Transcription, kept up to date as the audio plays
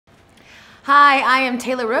Hi, I am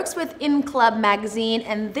Taylorrooks with InClub Magazine,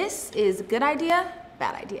 and this is Good Idea,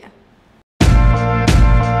 Bad Idea.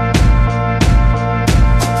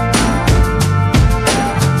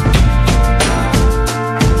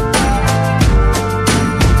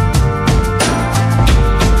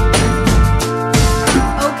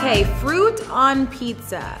 Okay, fruit on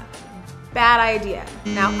pizza. Bad idea.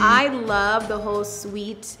 Now, I love the whole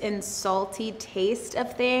sweet and salty taste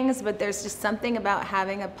of things, but there's just something about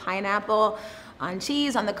having a pineapple on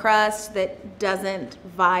cheese on the crust that doesn't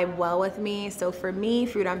vibe well with me. So for me,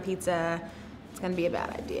 fruit on pizza, it's gonna be a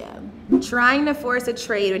bad idea. Trying to force a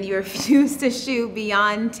trade when you refuse to shoot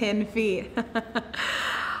beyond 10 feet.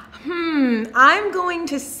 I'm going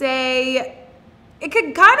to say it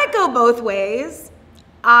could kind of go both ways.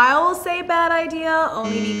 I'll say bad idea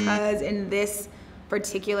only because in this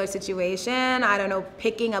particular situation, I don't know,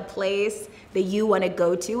 picking a place that you want to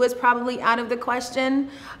go to is probably out of the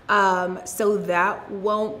question. So that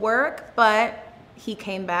won't work, but he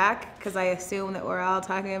came back because I assume that we're all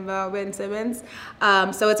talking about Ben Simmons.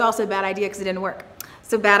 So it's also a bad idea because it didn't work.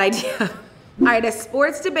 So bad idea. All right, a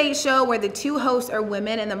sports debate show where the two hosts are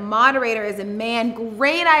women and the moderator is a man.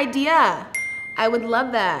 Great idea. I would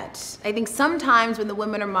love that. I think sometimes when the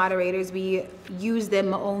women are moderators, we use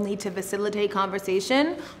them only to facilitate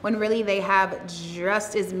conversation when really they have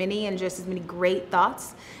just as many great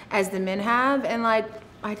thoughts as the men have. And like,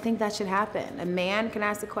 I think that should happen. A man can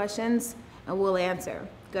ask the questions and we'll answer.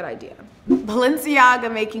 Good idea.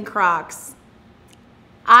 Balenciaga making Crocs.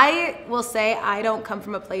 I will say I don't come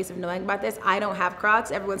from a place of knowing about this. I don't have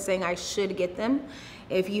Crocs. Everyone's saying I should get them.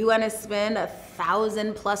 If you want to spend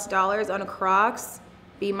 $1,000+ on a Crocs,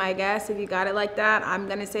 be my guest. If you got it like that, I'm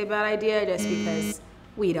gonna say bad idea just because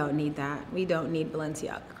we don't need that. We don't need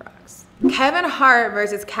Balenciaga Crocs. Kevin Hart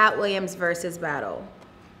versus Cat Williams versus battle.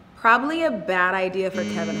 Probably a bad idea for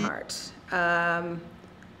Kevin Hart.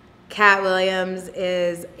 Cat Williams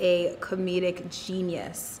is a comedic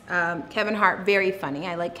genius. Kevin Hart, very funny.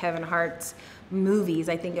 I like Kevin Hart's movies.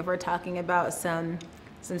 I think if we're talking about some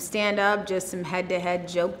stand-up, just some head-to-head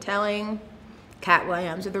joke telling, Cat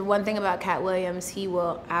Williams. But the one thing about Cat Williams, he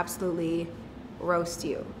will absolutely roast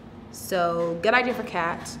you. So good idea for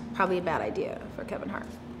Cat, probably a bad idea for Kevin Hart.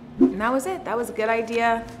 And that was it. That was a good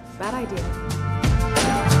idea, bad idea.